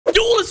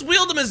Duelist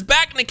Wheeldom is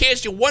back, and in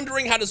case you're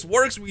wondering how this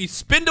works, we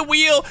spin the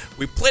wheel,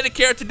 we play the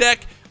character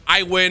deck,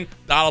 I win,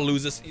 Dada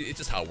loses. It's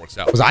just how it works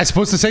out. Was I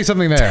supposed to say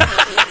something there?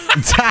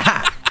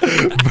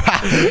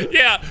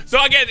 Yeah,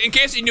 so again, in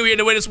case you're new here,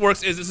 the way this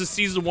works is this is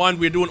season 1.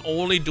 We're doing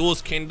only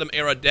Duelist Kingdom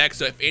era decks,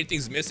 so if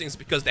anything's missing, it's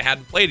because they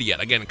hadn't played it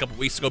yet. Again, a couple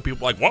weeks ago,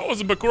 people were like, what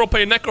was Bakuro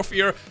playing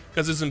Necrofear?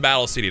 Because it's in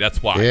Battle City,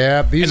 that's why.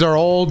 Yeah, these are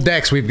old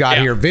decks we've got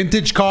here.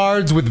 Vintage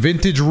cards with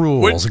vintage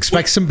rules.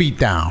 Expect some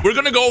beatdown. We're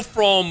gonna go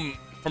from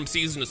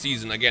season to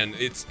season. Again,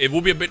 it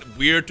will be a bit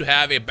weird to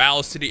have a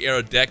Battle City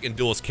era deck in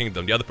Duelist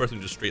Kingdom. The other person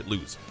will just straight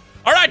lose.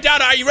 All right,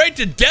 Dada, are you ready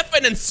to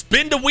deafen and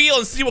spin the wheel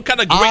and see what kind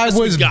of greatness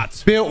we got? I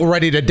was built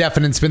ready to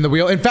deafen and spin the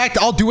wheel. In fact,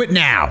 I'll do it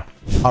now.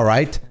 All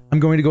right, I'm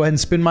going to go ahead and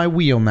spin my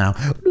wheel now.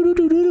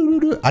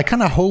 I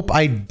kind of hope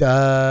I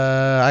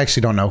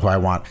actually don't know who I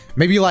want.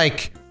 Maybe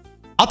like,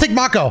 I'll take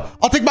Mako.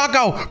 I'll take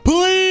Mako,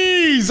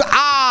 please.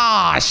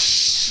 Ah,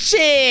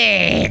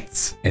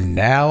 shit. And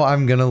now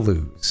I'm gonna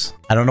lose.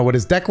 I don't know what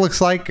his deck looks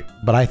like,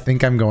 but I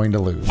think I'm going to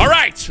lose. All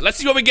right, let's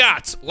see what we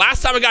got.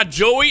 Last time I got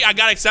Joey, I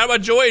got excited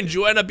about Joey, and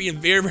Joey ended up being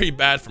very, very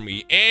bad for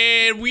me.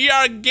 And we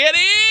are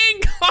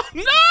getting, oh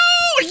no,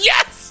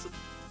 yes!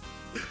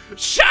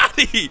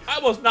 Shadi! I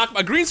almost knocked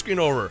my green screen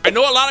over. I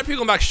know a lot of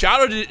people back,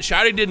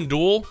 Shadi didn't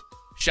duel.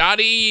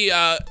 Shadi,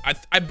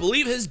 I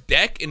believe his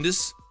deck in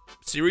this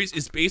series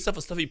is based off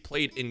of stuff he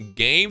played in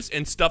games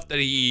and stuff that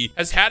he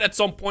has had at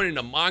some point in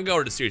the manga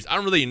or the series. I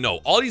don't really know.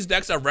 All these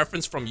decks are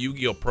referenced from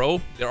Yu-Gi-Oh!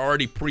 Pro. They're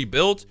already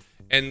pre-built,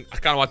 and I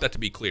kind of want that to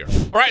be clear.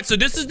 All right, so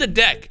this is the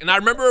deck, and I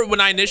remember when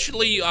I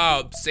initially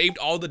saved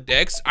all the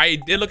decks, I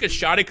did look at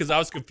Shadi because I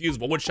was confused.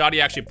 What would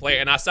Shadi actually play?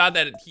 And I saw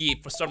that he,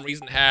 for some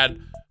reason, had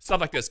stuff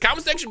like this.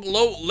 Comment section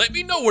below, let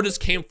me know where this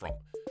came from.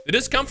 Did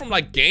this come from,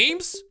 like,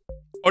 games?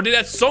 Or did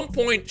at some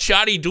point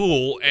Shadi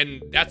duel,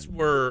 and that's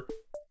where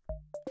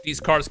these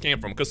cards came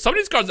from? Because some of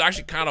these cards are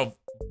actually kind of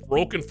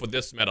broken for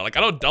this meta. Like, I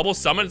know double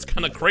summon is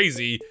kind of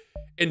crazy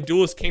in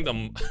Duelist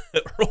Kingdom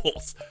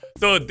rules.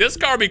 So this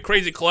card would be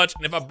crazy clutch,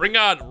 and if I bring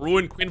out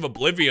Ruin Queen of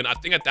Oblivion, I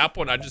think at that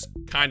point I just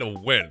kind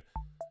of win.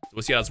 So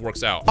we'll see how this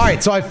works out. All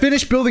right, so I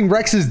finished building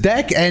Rex's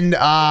deck, and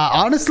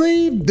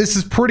honestly, this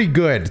is pretty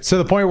good. To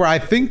the point where I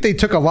think they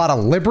took a lot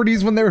of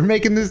liberties when they were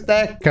making this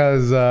deck,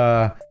 because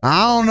I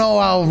don't know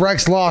how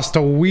Rex lost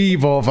to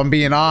Weevil, if I'm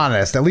being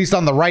honest. At least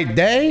on the right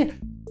day,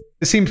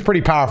 it seems pretty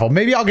powerful.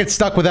 Maybe I'll get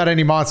stuck without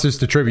any monsters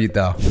to tribute,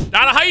 though.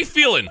 Dada, how you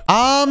feeling?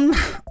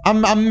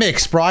 I'm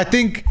mixed, bro. I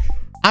think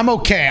I'm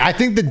okay. I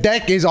think the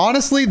deck is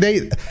honestly,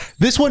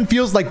 this one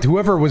feels like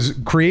whoever was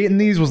creating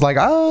these was like,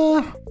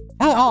 I'll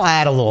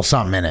add a little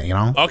something in it, you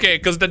know? Okay,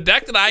 because the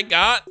deck that I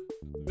got,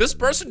 this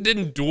person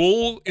didn't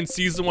duel in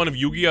season 1 of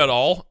Yu-Gi-Oh! At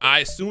all. I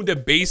assumed they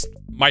based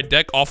my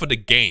deck off of the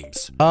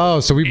games.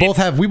 Oh, so we both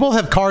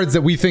have cards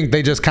that we think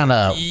they just kind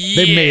of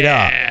they made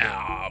up.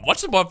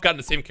 Watch them both gotten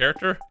the same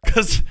character,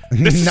 because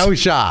no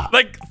shot.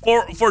 Like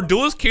for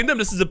Duelist Kingdom,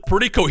 this is a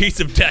pretty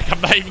cohesive deck. I'm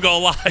not even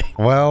gonna lie.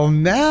 Well,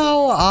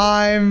 now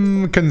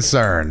I'm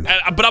concerned.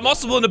 But I'm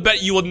also willing to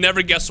bet you will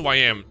never guess who I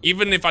am,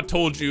 even if I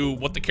told you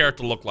what the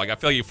character looked like. I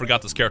feel like you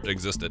forgot this character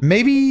existed.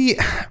 Maybe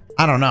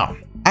I don't know.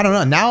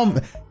 Now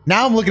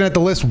I'm looking at the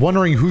list,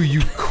 wondering who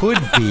you could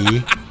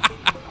be.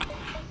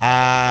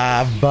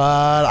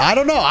 But I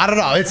don't know.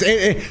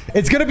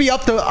 It's gonna be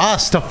up to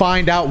us to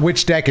find out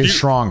which deck is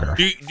stronger.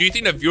 Do you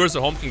think the viewers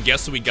at home can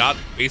guess who we got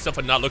based off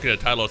of not looking at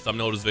the title or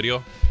thumbnail of this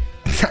video?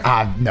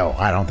 No,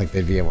 I don't think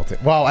they'd be able to.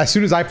 Well, as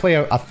soon as I play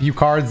a few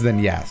cards, then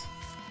yes.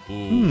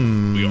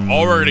 Ooh, we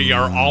already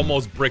are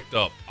almost bricked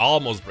up.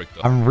 Almost bricked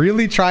up. I'm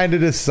really trying to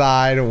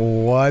decide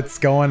what's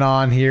going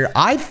on here.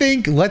 I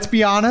think, let's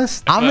be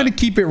honest, I'm gonna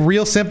keep it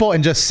real simple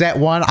and just set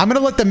one. I'm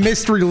gonna let the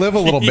mystery live a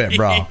little bit,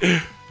 bro.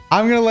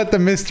 I'm gonna let the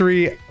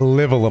mystery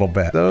live a little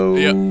bit. So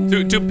yeah,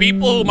 to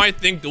people who might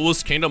think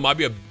Duelist Kingdom might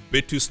be a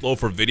bit too slow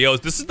for videos,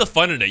 this is the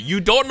fun in it. You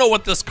don't know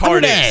what this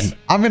card is.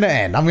 I'm gonna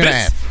end.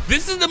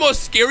 This is the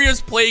most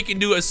scariest play you can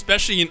do,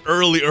 especially in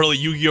early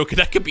Yu-Gi-Oh! Because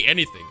that could be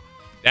anything.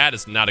 That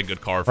is not a good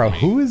card for me. Bro,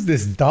 who is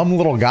this dumb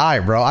little guy,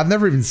 bro? I've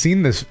never even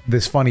seen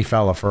this funny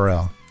fella for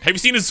real. Have you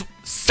seen his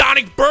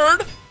Sonic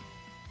Bird?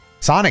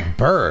 Sonic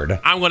Bird?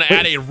 I'm gonna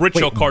add a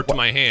ritual card to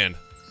my hand.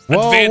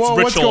 Whoa, Advanced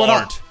ritual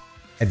art.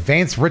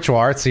 Advanced ritual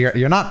art, so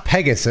you're not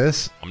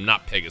Pegasus. I'm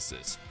not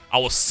Pegasus. I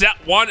will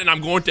set one, and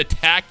I'm going to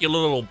attack your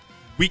little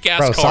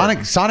weak-ass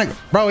card. Sonic,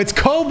 bro, it's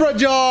Cobra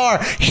Jar!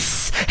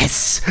 Hiss,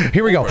 hiss.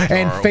 Here we go,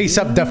 and face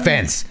up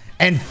defense.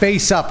 And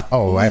face up,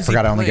 oh, I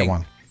forgot I only get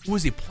one. Who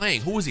is he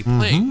playing? Who is he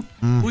playing?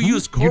 Who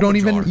used Cobra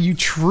Jar? You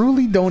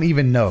truly don't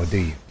even know, do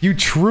you? You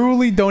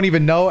truly don't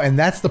even know, and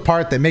that's the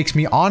part that makes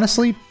me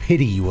honestly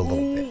pity you a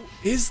little bit.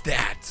 Who is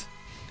that?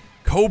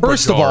 Cobra Jar.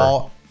 First of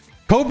all,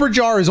 Cobra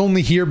Jar is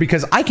only here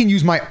because I can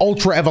use my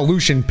Ultra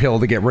Evolution pill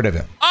to get rid of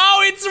him.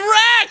 Oh, it's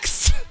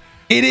Rex!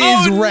 It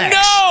is Rex.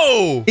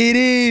 No! It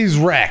is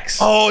Rex.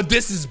 Oh,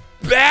 this is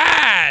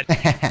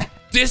bad.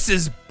 This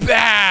is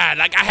bad.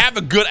 Like, I have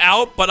a good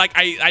out, but like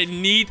I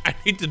need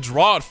to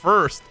draw it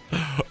first.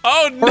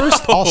 Oh no!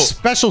 First, I'll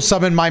special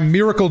summon my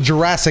Miracle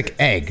Jurassic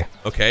Egg.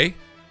 Okay.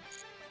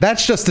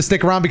 That's just to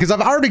stick around because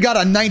I've already got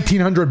a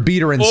 1900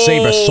 beater in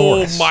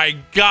Sabersaurus. Oh my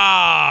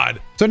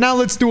god. So now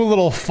let's do a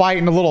little fight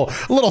and a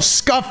little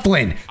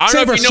scuffling. I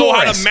don't know if you know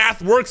how the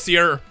math works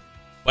here,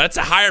 but it's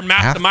a higher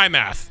math than my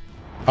math.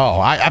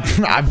 Oh, I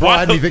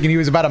had me thinking he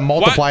was about to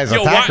multiply his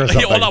attack or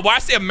something. Hold on, why I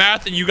say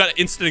math and you got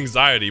instant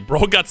anxiety?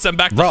 Bro got sent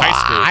back to high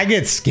school. I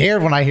get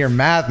scared when I hear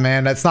math,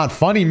 man. That's not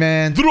funny,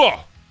 man.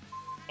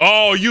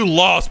 Oh, you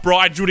lost, bro.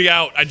 I Judy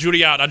out.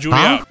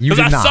 Because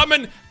I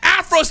summoned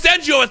Afro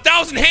Senjo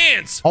 1,000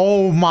 hands.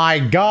 Oh my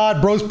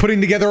god, bro's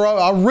putting together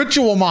a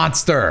ritual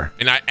monster.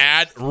 And I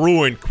add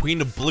Ruin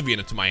Queen Oblivion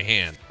into my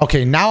hand.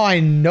 Okay, now I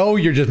know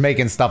you're just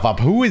making stuff up.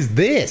 Who is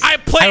this? I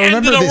play End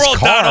of the World,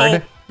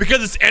 Dado,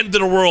 because it's End of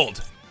the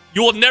World.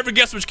 You will never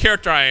guess which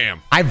character I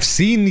am. I've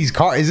seen these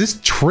cards. Is this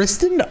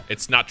Tristan?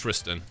 It's not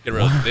Tristan. Get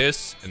rid of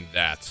this and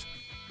that.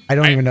 I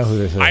don't even know who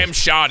this is. I am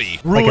Shadi.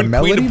 Like Ruin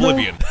Queen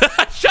Oblivion.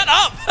 Shut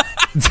up!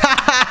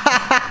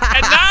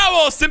 And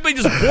now I'll simply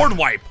just board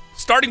wipe,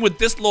 starting with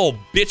this little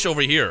bitch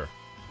over here.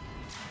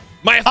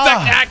 My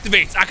effect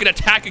activates. I can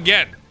attack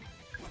again.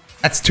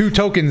 That's 2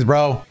 tokens,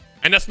 bro.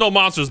 And that's no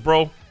monsters,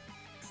 bro.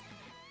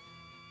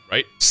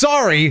 Right?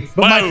 Sorry,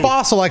 but my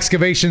fossil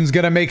excavation's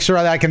gonna make sure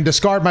that I can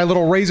discard my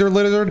little razor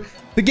lizard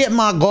to get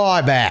my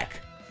guy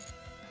back.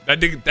 That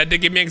did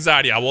give me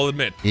anxiety, I will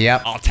admit.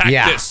 Yep. I'll attack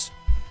this.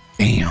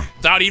 Damn.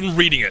 Without even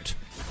reading it.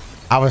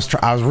 I was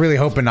really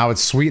hoping I would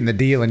sweeten the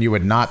deal and you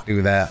would not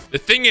do that. The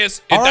thing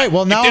is, all right.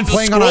 Well, now I'm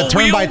playing on a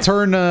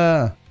turn-by-turn.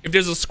 If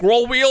there's a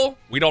scroll wheel,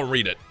 we don't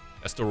read it.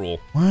 That's the rule.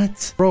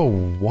 What, bro?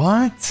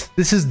 What?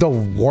 This is the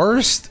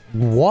worst.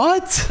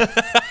 What?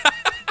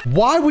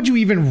 Why would you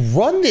even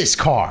run this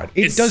card?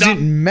 It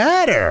doesn't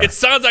matter. It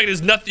sounds like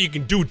there's nothing you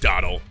can do,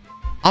 Dado.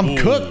 I'm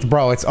cooked,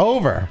 bro. It's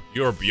over.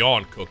 You're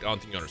beyond cooked. I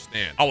don't think you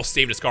understand. I will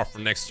save this card for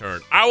next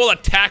turn. I will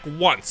attack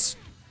once.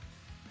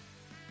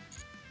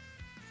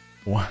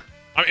 What?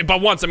 I mean, by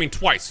once, I mean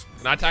twice.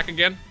 Can I attack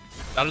again?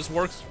 That just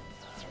works?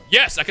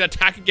 Yes, I can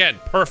attack again.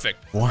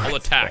 Perfect. What? I'll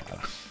attack.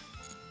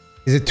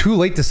 Is it too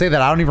late to say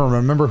that I don't even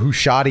remember who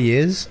Shadi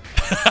is?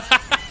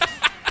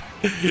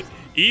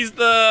 He's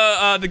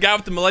the guy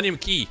with the Millennium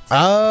Key.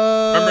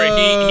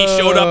 Remember, he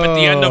showed up at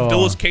the end of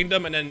Duelist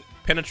Kingdom and then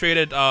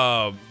penetrated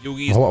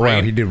Yugi's brain.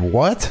 Wait, he did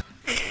what?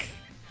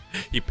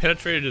 He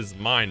penetrated his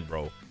mind,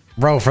 bro.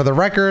 Bro, for the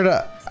record,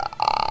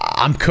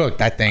 I'm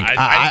cooked, I think.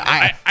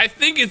 I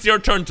think it's your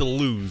turn to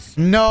lose.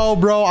 No,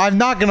 bro, I'm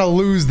not going to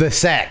lose the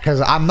set,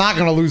 because I'm not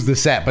going to lose the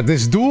set, but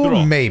this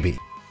duel, maybe.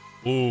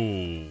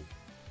 Ooh.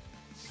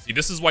 See,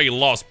 this is why you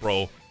lost,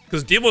 bro.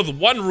 Because dealing with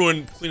one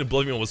Ruin Queen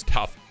Oblivion was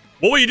tough.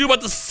 What will you do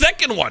about the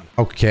second one?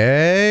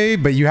 Okay,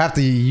 but you have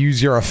to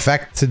use your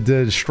effect to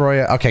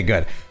destroy it. Okay,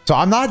 good. So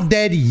I'm not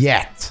dead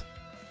yet.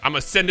 I'm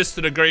going to send this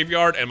to the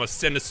graveyard, and I'm going to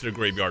send this to the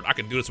graveyard. I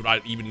can do this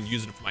without even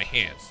using it for my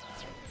hands.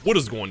 Wood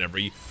is going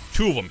every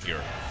 2 of them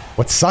here.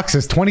 What sucks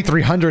is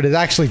 2300 is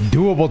actually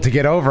doable to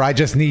get over. I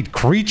just need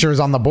creatures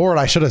on the board.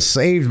 I should have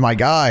saved my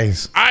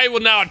guys. I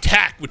will now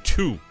attack with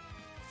 2.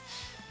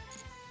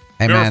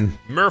 Hey, man.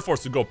 Mirror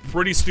Force would go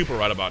pretty stupid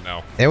right about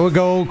now. It would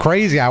go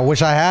crazy. I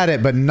wish I had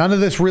it, but none of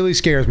this really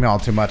scares me all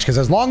too much because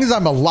as long as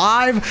I'm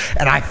alive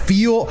and I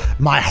feel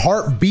my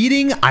heart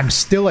beating, I'm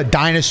still a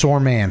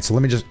dinosaur man. So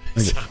let me just...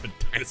 I'm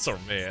a dinosaur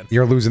man.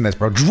 You're losing this,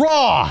 bro.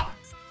 Draw!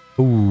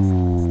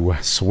 Ooh,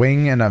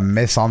 swing and a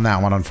miss on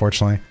that one,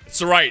 unfortunately.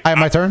 It's all right. I have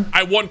my turn?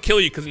 I won't kill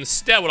you because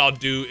instead what I'll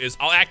do is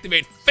I'll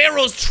activate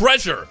Pharaoh's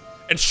Treasure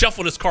and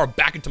shuffle this card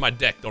back into my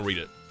deck. Don't read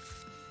it.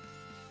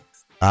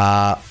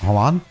 Hold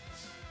on.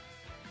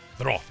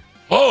 Draw.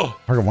 Oh!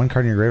 Target 1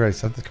 card in your graveyard.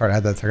 Set this card.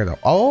 Add that target.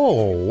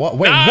 Oh, what?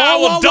 Wait. Nah, I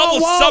will double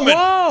summon.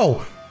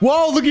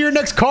 Whoa, look at your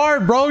next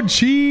card, bro.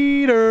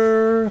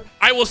 Cheater.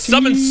 I will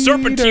summon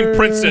Serpentine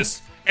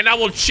Princess and I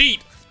will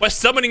cheat by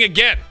summoning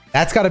again.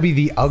 That's got to be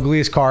the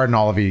ugliest card in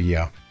all of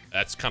Yu-Gi-Oh!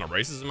 That's kind of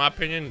racist in my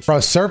opinion. Bro,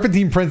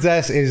 Serpentine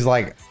Princess is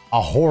like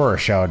a horror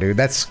show, dude.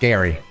 That's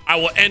scary. I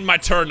will end my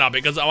turn now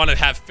because I want to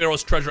have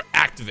Pharaoh's Treasure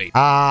activate.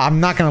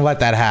 I'm not going to let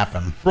that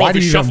happen. Bro, why do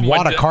you even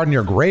want a card in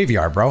your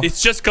graveyard, bro?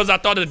 It's just because I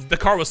thought the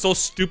card was so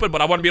stupid,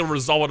 but I want to be able to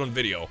resolve it on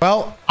video.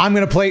 Well, I'm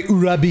going to play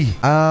Urabi.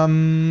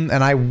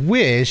 And I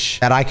wish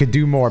that I could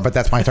do more, but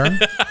that's my turn.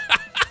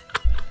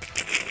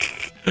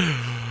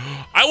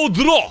 I will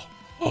draw.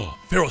 Oh,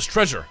 Pharaoh's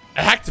Treasure. It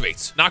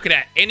activates. Now I can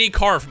add any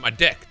card from my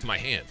deck to my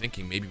hand.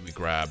 Thinking maybe we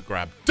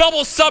grab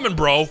double summon,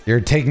 bro.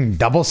 You're taking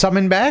double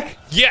summon back?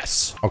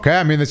 Yes. Okay,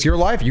 I mean, it's your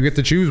life. You get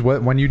to choose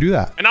when you do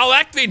that. And I'll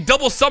activate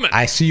double summon.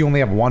 I see you only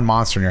have 1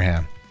 monster in your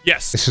hand.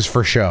 Yes. This is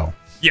for show.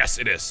 Yes,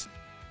 it is.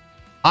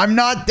 I'm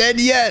not dead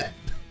yet.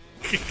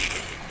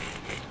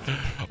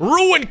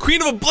 Ruin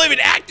Queen of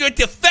Oblivion. Activate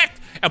the effect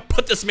and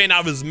put this man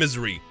out of his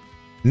misery.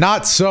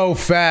 Not so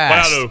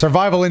fast. Wow.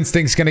 Survival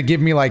Instinct's gonna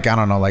give me like, I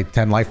don't know, like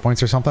 10 life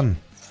points or something.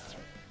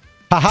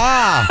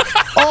 Haha!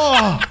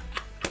 Oh!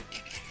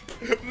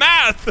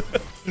 Math!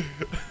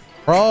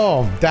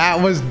 Bro,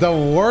 that was the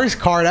worst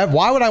card ever.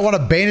 Why would I want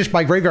to banish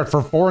my graveyard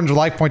for 400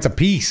 life points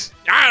apiece?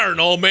 I don't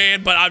know,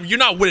 man, but you're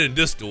not winning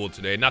this duel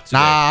today. Not today.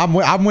 Nah,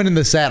 I'm winning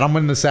the set. I'm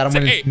winning the set. I'm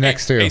winning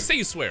next two. Hey, say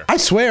you swear. I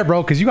swear,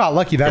 bro, because you got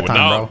lucky that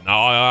time, bro. No,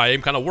 I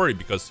am kind of worried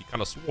because he kind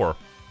of swore.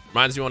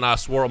 Reminds me when I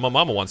swore on my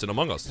mama once in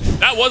Among Us.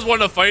 That was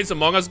one of the funniest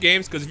Among Us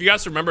games because if you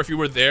guys remember, if you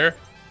were there,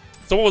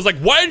 someone was like,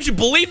 why didn't you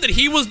believe that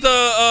he was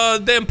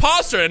the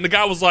imposter? And the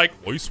guy was like,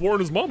 well, he swore on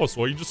his mama,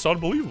 so he just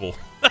sounded believable.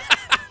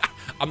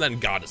 I'm letting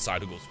God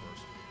decide who goes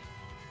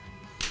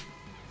first.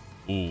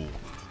 Ooh,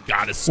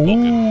 God is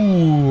spoken.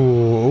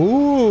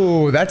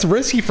 Ooh, that's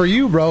risky for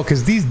you, bro,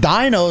 because these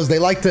dinos, they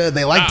like to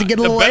get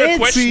a little antsy. The better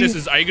question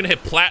is are you gonna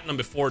hit platinum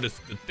before the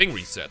thing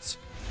resets?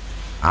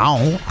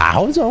 I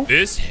hope so.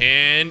 This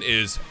hand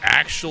is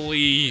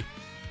actually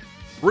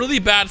really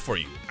bad for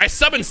you. I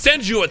sub and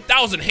send you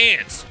 1,000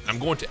 hands. I'm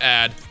going to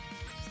add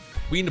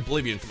Queen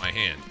Oblivion to my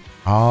hand.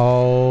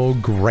 Oh,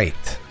 great.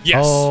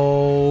 Yes.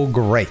 Oh,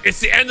 great.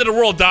 It's the end of the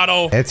world,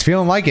 Dotto. It's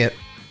feeling like it.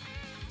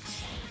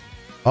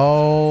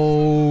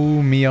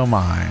 Oh, me oh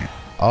my.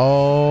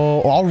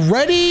 Oh,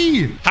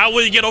 already? How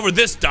will you get over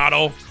this,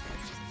 Dotto?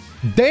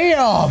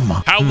 Damn.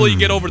 How will you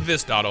get over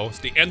this, Dotto? It's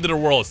the end of the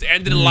world. It's the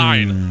end of the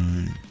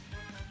line.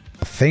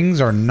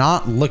 Things are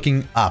not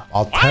looking up.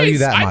 I'll tell you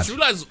that much. I just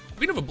realized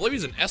Queen of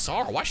Oblivion's an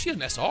SR. Why is she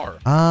an SR?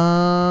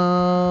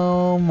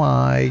 Oh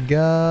my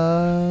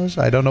gosh.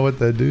 I don't know what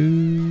to do.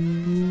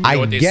 You know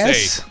what they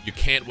say, you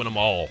can't win them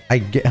all. I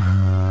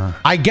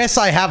guess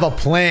I have a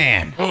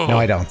plan. No,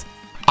 I don't.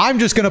 I'm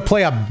just going to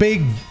play a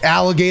big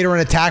alligator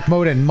in attack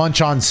mode and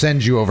munch on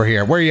Senju over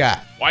here. Where you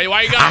at? Why you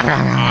got him?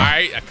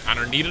 I kind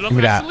of needed him,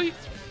 actually.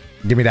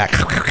 Give me that.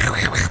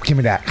 Give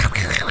me that.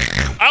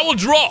 I will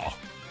draw.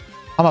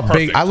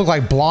 I look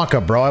like Blanca,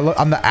 bro.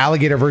 I'm the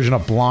alligator version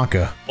of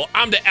Blanca. Well,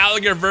 I'm the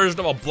alligator version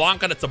of a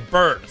Blanca that's a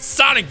bird.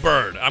 Sonic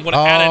bird. I'm going to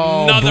add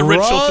another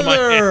ritual to my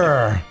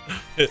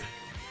hand.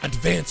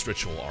 Advanced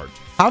ritual art.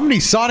 How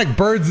many Sonic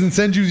birds and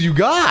Senjus you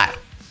got?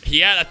 He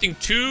had, I think,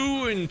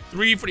 2 and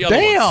 3 for the other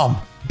ones.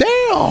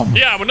 Damn.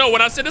 Yeah, but no,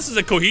 when I said this is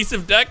a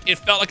cohesive deck, it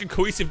felt like a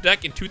cohesive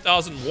deck in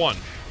 2001.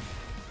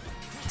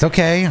 It's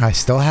okay. I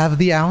still have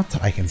the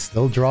out. I can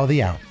still draw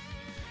the out.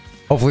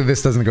 Hopefully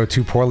this doesn't go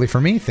too poorly for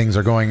me. Things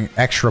are going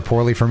extra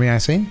poorly for me, I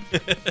see.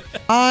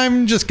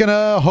 I'm just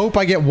gonna hope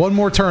I get one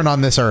more turn on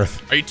this earth.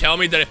 Are you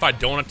telling me that if I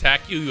don't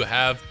attack you, you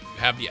have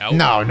the out?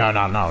 No.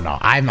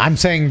 I'm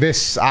saying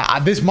this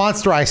this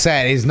monster I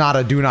said is not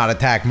a do not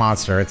attack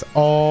monster. It's Because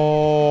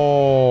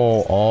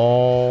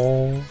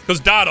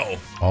Dotto.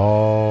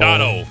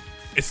 Dotto.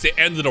 It's the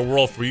end of the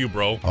world for you,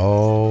 bro.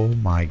 Oh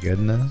my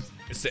goodness.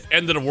 It's the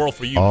end of the world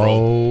for you, bro.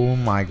 Oh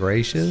my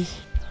gracious.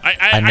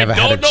 I never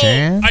had a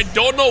chance. I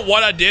don't know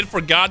what I did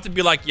for God to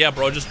be like, yeah,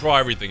 bro, just draw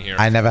everything here.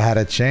 I never had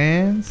a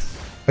chance.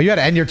 Oh, you had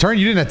to end your turn?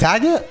 You didn't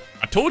attack it?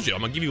 I told you,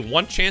 I'm going to give you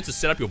one chance to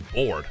set up your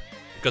board.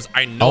 Because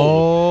I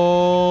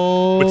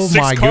know with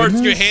 6 cards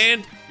in your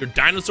hand, your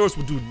dinosaurs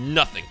will do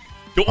nothing.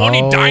 The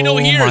only dino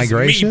here is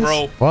me,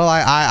 bro. Well,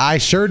 I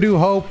sure do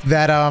hope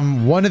that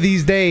one of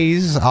these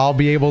days I'll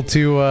be able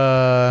to,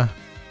 I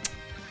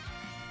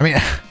mean...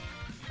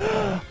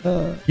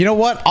 You know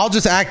what? I'll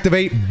just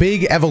activate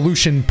Big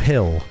Evolution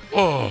Pill.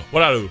 Oh,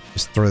 what I do?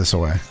 Just throw this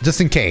away. Just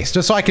in case.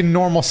 Just so I can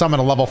normal summon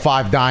a level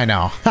 5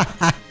 dino.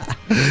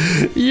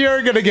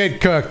 You're gonna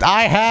get cooked.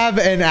 I have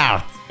an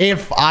out.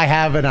 If I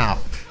have an out.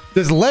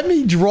 Just let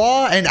me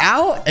draw an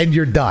out and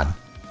you're done.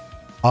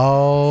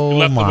 Oh, you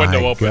left the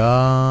window open.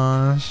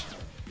 Gosh.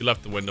 You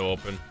left the window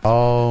open.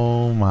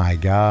 Oh my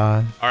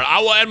god. All right, I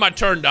will end my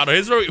turn,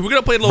 Dotto. We're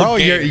gonna play a little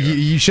game.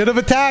 You should have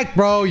attacked,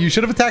 bro. You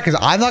should have attacked because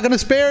I'm not gonna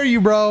spare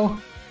you, bro.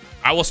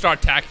 I will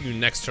start attacking you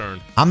next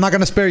turn. I'm not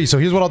gonna spare you. So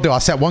here's what I'll do. I'll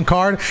set 1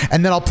 card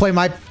and then I'll play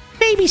my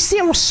baby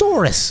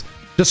Cerosaurus.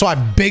 Just so I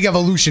Big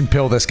Evolution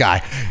Pill this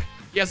guy.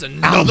 He has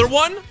another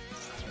one?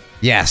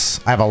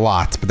 Yes, I have a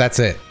lot, but that's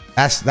it.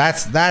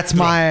 That's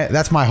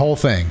my whole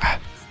thing.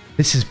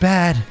 This is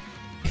bad.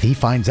 If he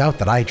finds out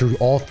that I drew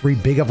all 3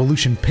 Big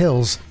Evolution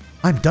Pills,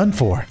 I'm done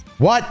for.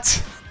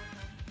 What?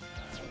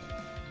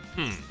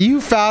 You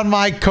found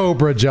my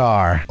Cobra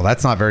Jar. Well,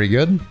 that's not very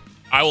good.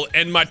 I will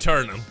end my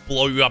turn and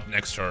blow you up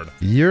next turn.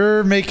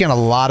 You're making a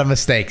lot of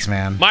mistakes,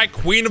 man. My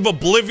Queen of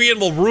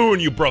Oblivion will ruin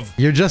you, bro.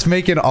 You're just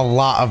making a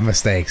lot of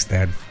mistakes,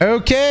 dude.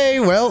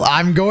 Okay, well,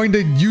 I'm going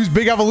to use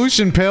Big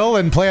Evolution Pill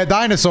and play a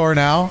dinosaur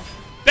now.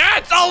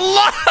 That's a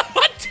lot of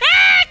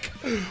attack!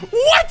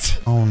 What?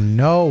 Oh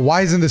no,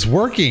 why isn't this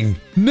working?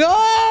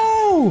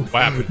 No!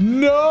 What happened?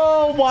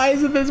 No, why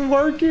isn't this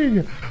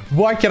working?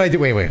 Why can't I do,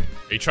 wait. Are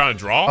you trying to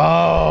draw?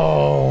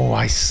 Oh,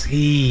 I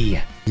see.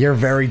 You're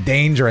very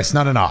dangerous.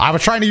 No. I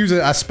was trying to use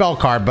a spell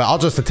card, but I'll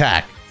just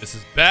attack. This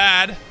is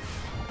bad.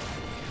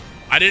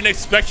 I didn't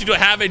expect you to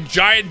have a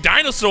giant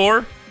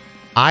dinosaur.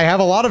 I have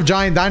a lot of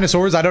giant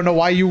dinosaurs. I don't know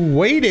why you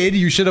waited.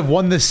 You should have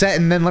won this set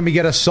and then let me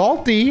get a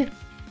salty.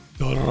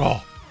 Ooh.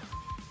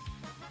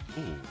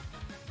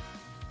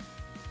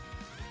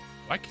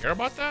 Do I care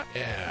about that?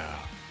 Yeah.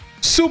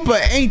 Super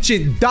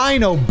Ancient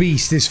Dino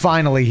Beast is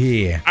finally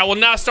here. I will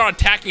now start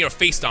attacking your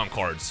face down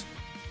cards.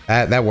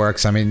 That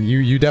works. I mean,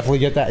 you definitely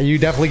get that. You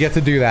definitely get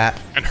to do that.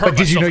 And hurt but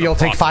did you know myself in you'll the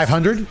take process.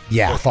 500?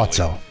 Yeah, I thought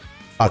so.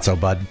 Thought so,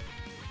 bud.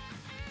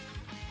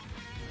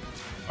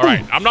 All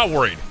right, I'm not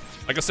worried.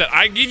 Like I said,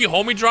 I give you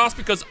homie drops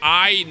because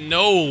I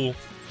know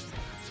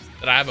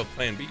that I have a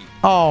plan B.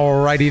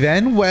 Alrighty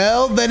then.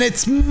 Well, then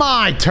it's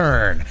my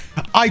turn.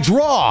 I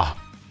draw.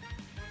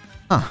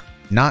 Huh.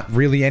 Not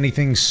really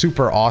anything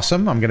super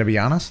awesome, I'm gonna be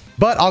honest.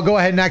 But I'll go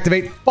ahead and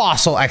activate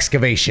Fossil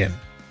Excavation.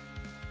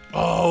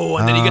 Oh,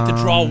 and then you get to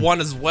draw one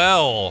as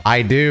well.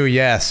 I do,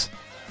 yes.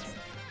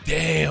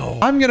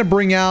 Damn. I'm gonna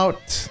bring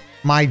out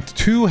my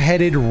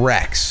two-headed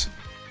Rex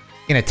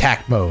in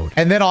attack mode.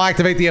 And then I'll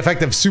activate the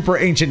effect of Super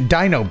Ancient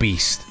Dino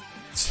Beast.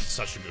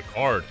 Such a good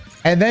card.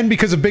 And then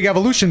because of Big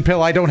Evolution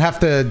Pill, I don't have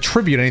to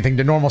tribute anything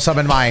to normal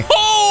summon my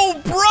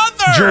Oh,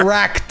 brother!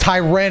 Jirac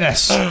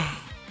Tyrannus.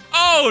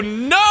 Oh,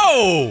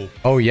 no!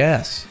 Oh,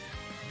 yes.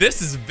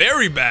 This is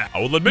very bad. I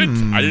will admit,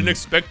 I didn't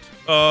expect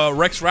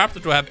Rex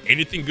Raptor to have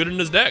anything good in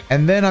his deck.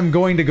 And then I'm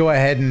going to go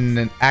ahead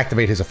and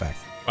activate his effect.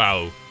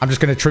 Wow. I'm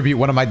just going to tribute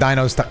one of my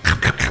dinos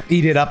to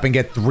eat it up and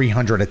get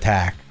 300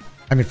 attack.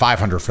 I mean,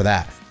 500 for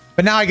that.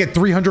 But now I get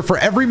 300 for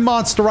every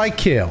monster I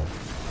kill.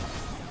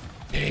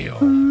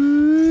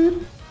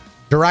 Damn.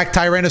 Jirac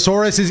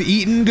Tyrannosaurus is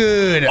eating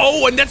good.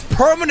 Oh, and that's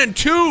permanent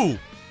too.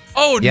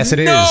 Oh, yes, it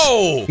is.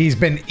 No. He's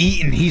been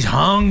eating. He's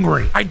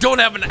hungry. I don't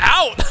have an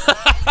out.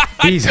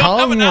 He's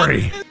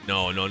hungry.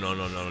 No.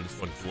 This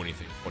won't do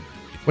anything.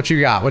 What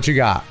you got? What you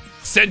got?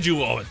 Send you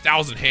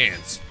 1,000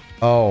 hands.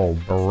 Oh,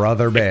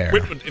 brother bear.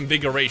 Equipped with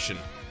invigoration.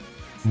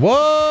 Whoa!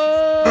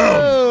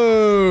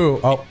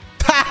 Oh.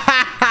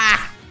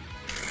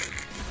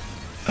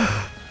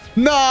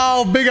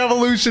 No, Big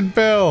Evolution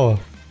Pill.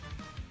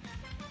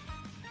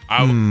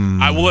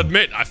 I will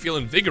admit, I feel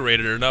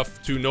invigorated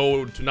enough to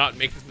know to not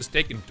make this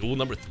mistake in duel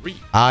number 3.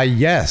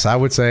 Yes, I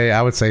would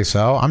say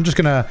so. I'm just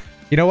gonna,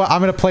 you know what?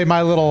 I'm gonna play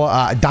my little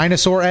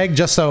dinosaur egg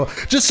just so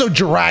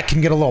Jirac can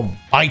get a little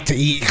bite to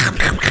eat.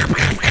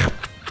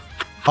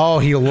 Oh,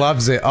 he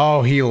loves it.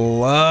 Oh, he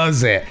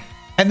loves it.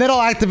 And then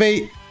I'll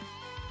activate.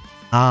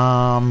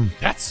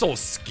 That's so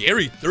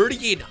scary.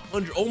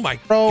 3,800. Oh my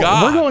Bro,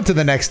 god. we're going to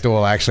the next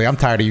duel. Actually, I'm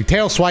tired of you.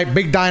 Tail swipe,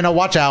 big dino.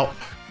 Watch out.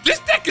 This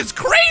deck is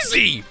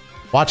crazy.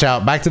 Watch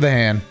out. Back to the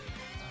hand.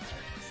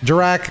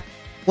 Jirac,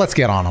 let's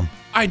get on him.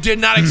 I did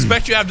not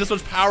expect you to have this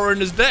much power in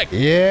this deck.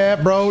 Yeah,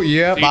 bro.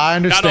 Yep, See, I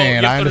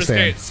understand. I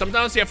understand.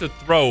 Sometimes you have to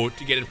throw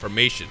to get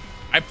information.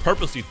 I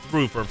purposely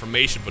threw for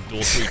information, but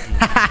duel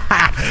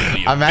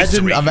 3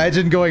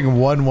 Imagine going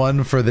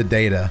 1-1 for the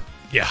data.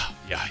 Yeah,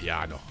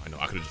 I know.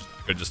 I could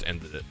have just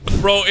ended it. But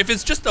bro, if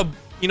it's just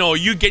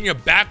you getting your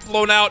back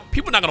blown out,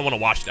 people are not gonna want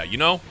to watch that, you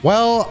know?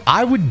 Well,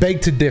 I would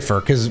beg to differ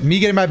because me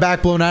getting my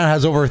back blown out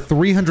has over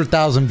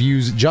 300,000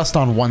 views just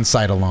on one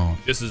site alone.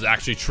 This is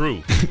actually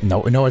true.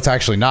 No, it's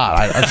actually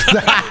not.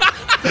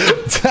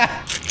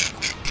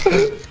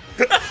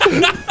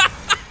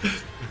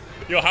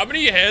 Yo, how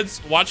many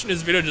heads watching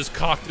this video just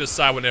cocked to the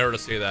side when they heard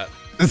us say that?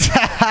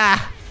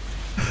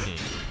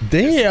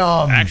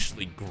 Damn.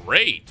 Actually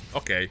great.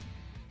 Okay.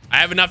 I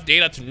have enough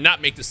data to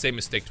not make the same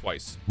mistake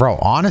twice. Bro,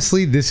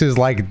 honestly, this is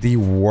like the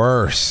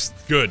worst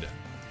Good.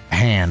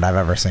 hand I've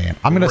ever seen.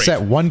 I'm going to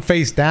set one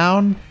face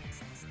down,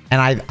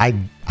 and I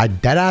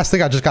deadass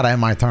think I just got to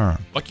end my turn.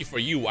 Lucky for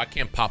you, I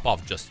can't pop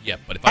off just yet.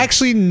 But if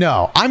Actually,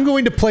 no. I'm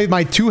going to play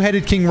my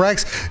two-headed King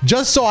Rex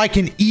just so I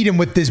can eat him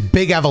with this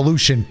Big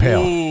Evolution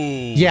Pill.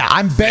 Ooh, yeah,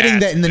 I'm betting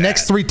that in the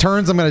next 3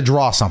 turns, I'm going to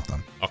draw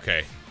something.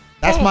 Okay.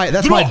 That's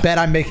my bet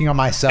I'm making on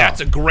myself.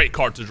 That's a great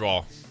card to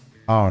draw.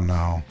 Oh, no.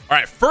 All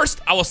right,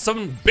 first, I will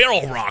summon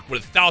Barrel Rock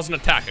with 1,000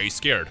 attack. Are you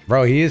scared?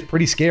 Bro, he is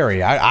pretty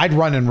scary. I'd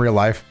run in real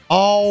life.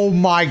 Oh,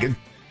 my God.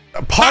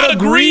 Pot of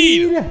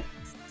Greed!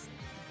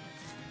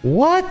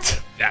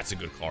 What? That's a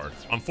good card.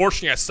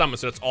 Unfortunately, I summoned,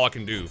 so that's all I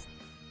can do.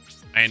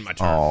 I end my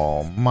turn.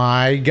 Oh,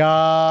 my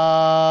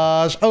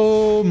gosh.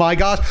 Oh, my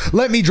gosh.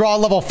 Let me draw a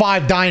level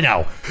 5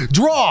 dino.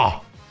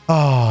 Draw!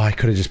 Oh, I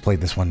could have just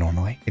played this one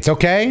normally. It's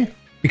okay,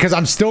 because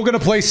I'm still going to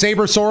play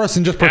Sabersaurus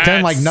and just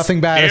pretend like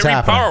nothing bad has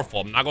happened. Very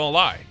powerful, I'm not going to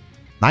lie.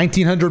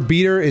 1900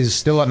 beater is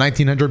still at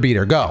 1900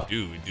 beater. Go.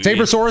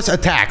 Sabersaurus,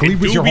 attack. Lead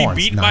with your horns.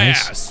 Beat my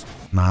ass.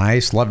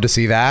 Nice. Love to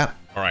see that.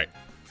 All right.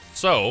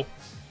 So,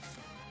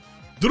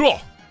 draw.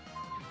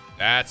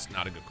 That's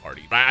not a good card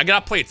either. I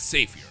gotta play it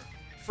safe here.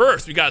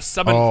 First, we gotta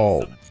summon.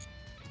 Oh.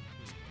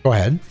 Go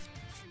ahead.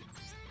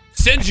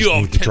 Send you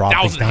of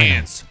 10,000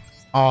 hands.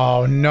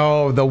 Oh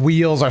no, the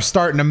wheels are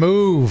starting to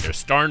move. They're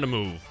starting to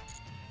move.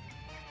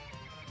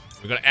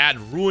 We're gonna add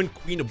Ruined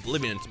Queen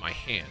Oblivion into my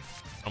hand.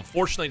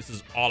 Unfortunately, this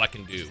is all I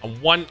can do. I'm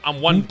one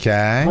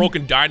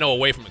broken dino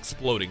away from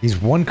exploding. He's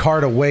one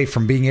card away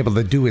from being able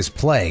to do his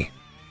play.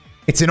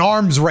 It's an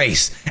arms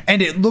race,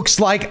 and it looks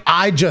like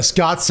I just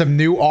got some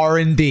new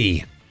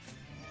R&D.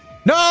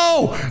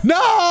 No! No!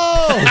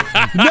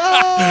 No!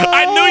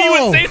 I knew you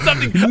would say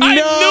something. No! I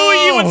knew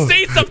you would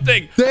say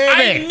something. Damn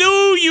I it.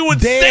 knew you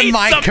would say Damn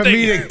my something.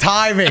 comedic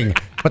timing.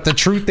 But the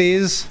truth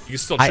is, You can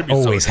still I tribute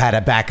always something. had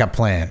a backup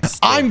plan.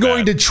 I'm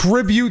going to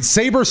tribute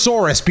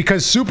Sabersaurus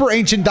because Super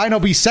Ancient Dino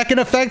Beast's second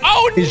effect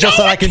is just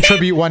that I can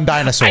tribute one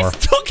dinosaur. I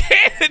still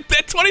can't.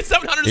 That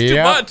 2,700 is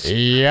too much.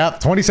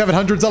 Yep,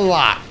 2,700's a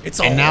lot. It's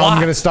a And now lot. I'm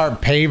going to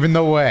start paving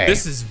the way.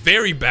 This is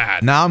very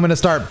bad. Now I'm going to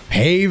start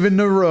paving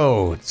the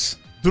roads.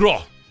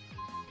 Draw.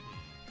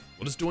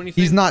 Will this do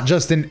anything? He's not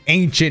just an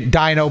ancient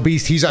dino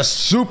beast. He's a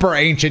super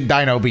ancient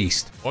dino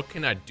beast. What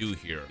can I do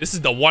here? This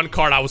is the one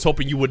card I was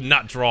hoping you would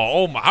not draw.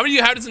 Oh my! How many do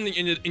you have this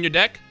in your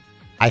deck?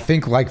 I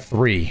think like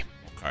 3.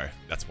 Okay,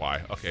 that's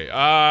why. Okay.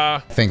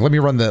 I think. Let me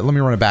run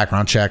a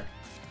background check.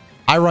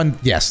 I run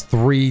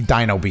 3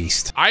 dino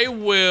beast. I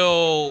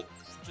will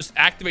just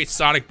activate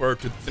Sonic Bird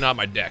to thin out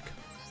my deck.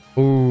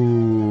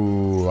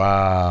 Ooh,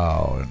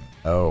 wow.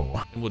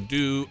 Oh. And we'll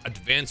do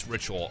Advanced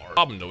Ritual. Our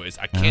problem though is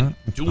I can't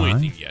do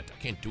anything yet.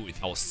 I can't do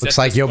anything. I will set Looks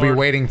like this you'll be card.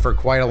 waiting for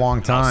quite a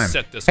long time.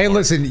 set this Hey, card.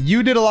 listen,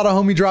 you did a lot of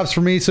homie drops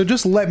for me, so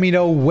just let me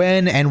know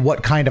when and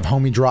what kind of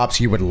homie drops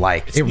you would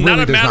like. It's It not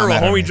really a does matter not of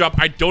matter. homie drop.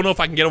 I don't know if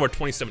I can get over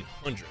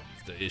 2,700. Is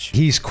the issue.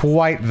 He's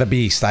quite the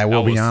beast, I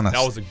will be honest.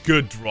 That was a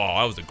good draw.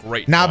 That was a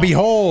great Now draw.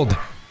 behold,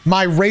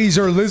 my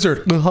Razor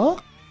Lizard.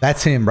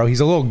 That's him, bro. He's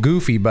a little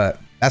goofy,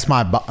 but that's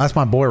my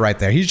boy right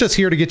there. He's just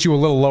here to get you a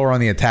little lower on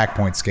the attack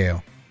point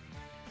scale.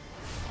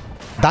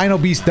 Dino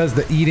Beast does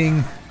the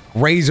eating.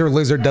 Razor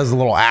Lizard does the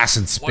little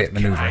acid spit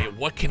maneuver.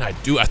 What can I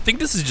do? I think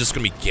this is just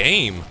gonna be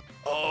game.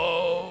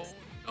 Oh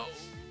no,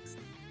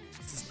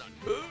 this is not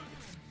good.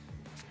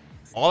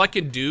 All I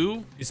can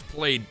do is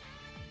play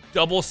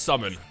double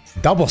summon,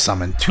 Double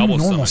summon. 2 Double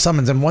normal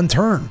summon. summons in 1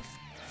 turn.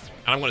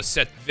 and I'm gonna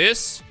set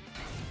this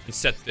and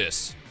set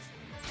this.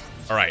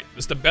 All right,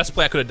 this is the best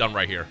play I could have done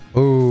right here.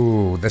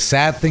 Ooh, the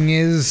sad thing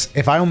is,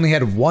 if I only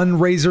had 1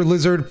 Razor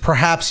Lizard,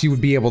 perhaps you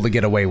would be able to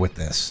get away with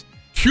this.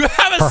 You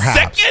have a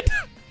Perhaps. second?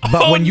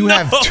 But Oh, when you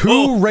have no.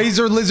 2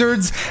 Razor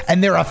Lizards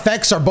and their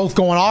effects are both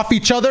going off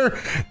each other,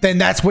 then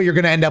that's what you're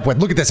going to end up with.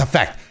 Look at this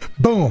effect.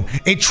 Boom.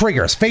 It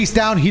triggers. Face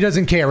down, he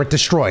doesn't care. It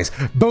destroys.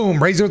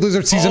 Boom. Razor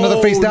Lizard sees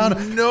another face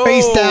down. no.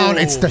 Face down,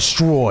 it's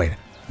destroyed.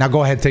 Now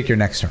go ahead and take your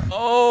next turn.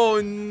 Oh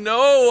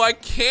no, I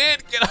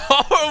can't get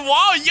over.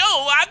 Whoa,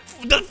 yo,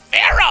 I'm the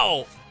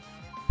Pharaoh.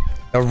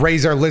 The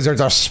Razor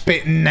Lizards are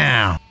spitting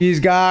now. These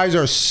guys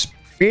are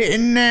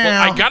spitting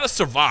now. Well, I gotta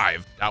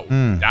survive. That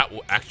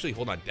will actually,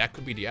 hold on. That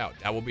could be the out.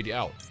 That will be the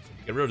out. So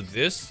get rid of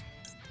this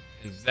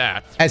and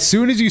that. As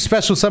soon as you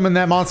special summon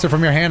that monster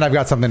from your hand, I've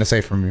got something to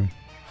say from you.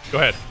 Go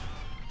ahead.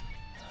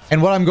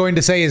 And what I'm going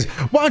to say is,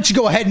 why don't you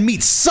go ahead and meet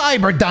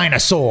Cyber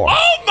Dinosaur?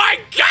 Oh my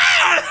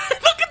God!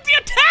 Look at the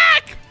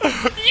attack!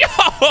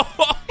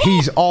 Yo!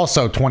 He's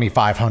also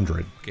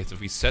 2,500. Okay, so if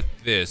we set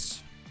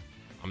this,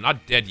 I'm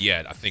not dead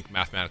yet. I think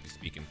mathematically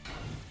speaking,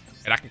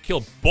 and I can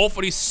kill both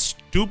of these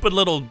stupid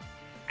little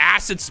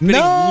acid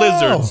spitting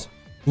lizards.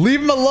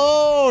 Leave them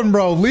alone,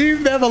 bro.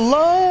 Leave them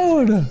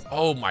alone.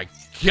 Oh my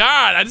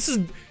God! This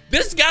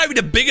is gotta be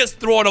the biggest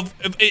throw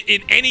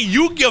in any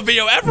Yu-Gi-Oh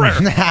video ever.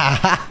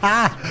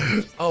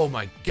 Oh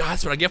my God!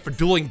 That's what I get for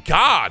dueling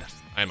God.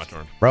 I am my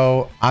turn.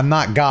 Bro, I'm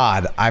not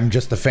God. I'm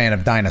just a fan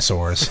of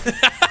dinosaurs.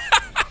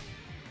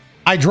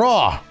 I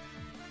draw.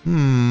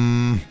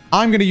 I'm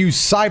going to use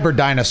Cyber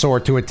Dinosaur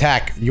to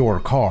attack your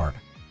card.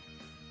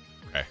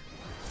 Okay.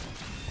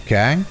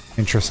 Okay,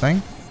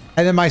 interesting.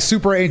 And then my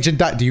Super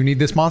Ancient do you need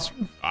this monster?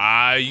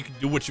 You can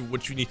do what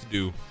you need to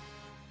do.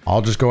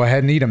 I'll just go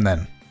ahead and eat him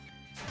then.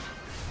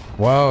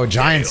 Whoa,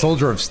 Giant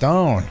Soldier of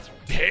Stone.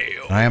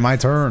 Damn. I am my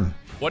turn.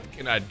 What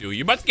can I do?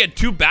 You're about to get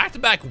 2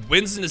 back-to-back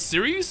wins in the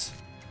series?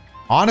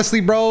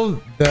 Honestly,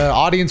 bro, the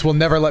audience will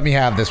never let me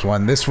have this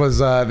one. This was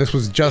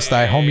just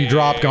a homie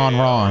drop gone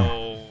wrong.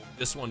 Oh,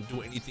 this one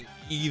do anything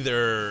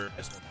either.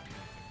 This one,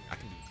 I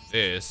can do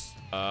this.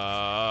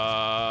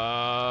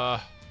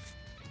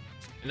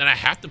 And then I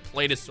have to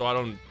play this so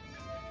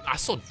I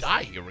still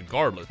die here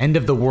regardless. End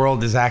of the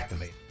world is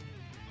activated.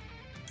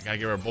 I gotta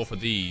get rid of both of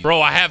these. Bro,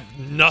 I have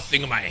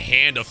nothing in my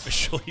hand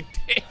officially.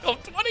 Damn,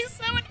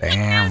 27.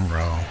 Damn,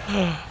 bro.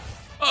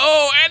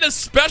 Oh, and a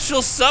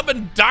special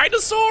summon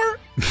dinosaur?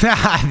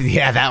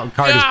 Yeah, that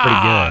card is pretty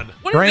God. good.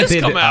 When did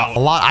this come out? A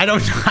lot. I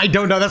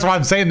don't know. That's what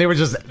I'm saying. They were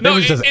just It's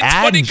funny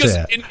adding because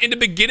shit. in the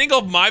beginning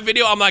of my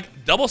video, I'm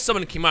like, Double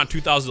Summon came out in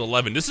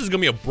 2011. This is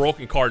gonna be a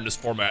broken card in this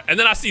format. And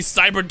then I see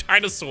Cyber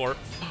Dinosaur.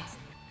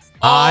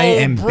 I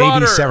am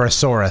brother. Baby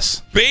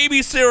Cerosaurus. Baby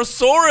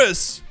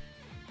Cerosaurus.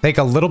 Take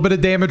a little bit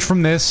of damage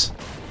from this.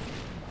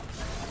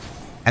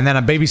 And then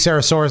a Baby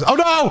Cerosaurus. Oh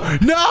no!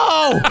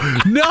 No!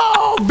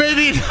 No,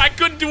 baby! I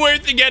couldn't do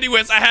anything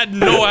anyways. I had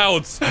no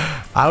outs.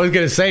 I was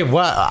gonna say,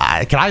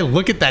 what? Can I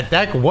look at that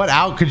deck? What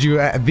out could you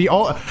be?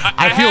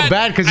 I feel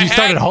bad because you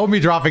started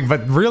homie dropping,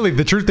 but really,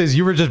 the truth is,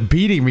 you were just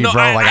beating me, bro.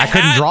 Like I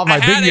couldn't draw my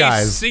big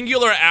guys.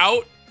 Singular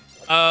out.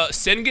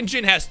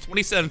 Sengenjin has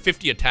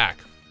 2750 attack,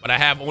 but I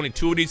have only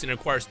 2 of these and it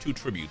requires 2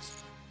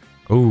 tributes.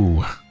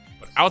 Ooh.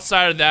 But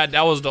outside of that,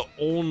 that was the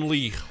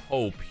only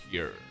hope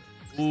here.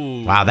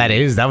 Ooh. Wow, that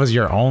was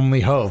your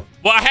only hope.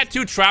 Well, I had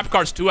 2 trap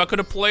cards too I could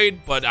have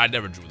played, but I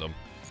never drew them.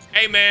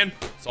 Hey man,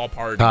 it's all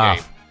part of the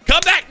game.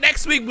 Come back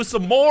next week with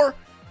some more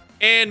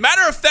And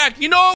matter of fact, you know,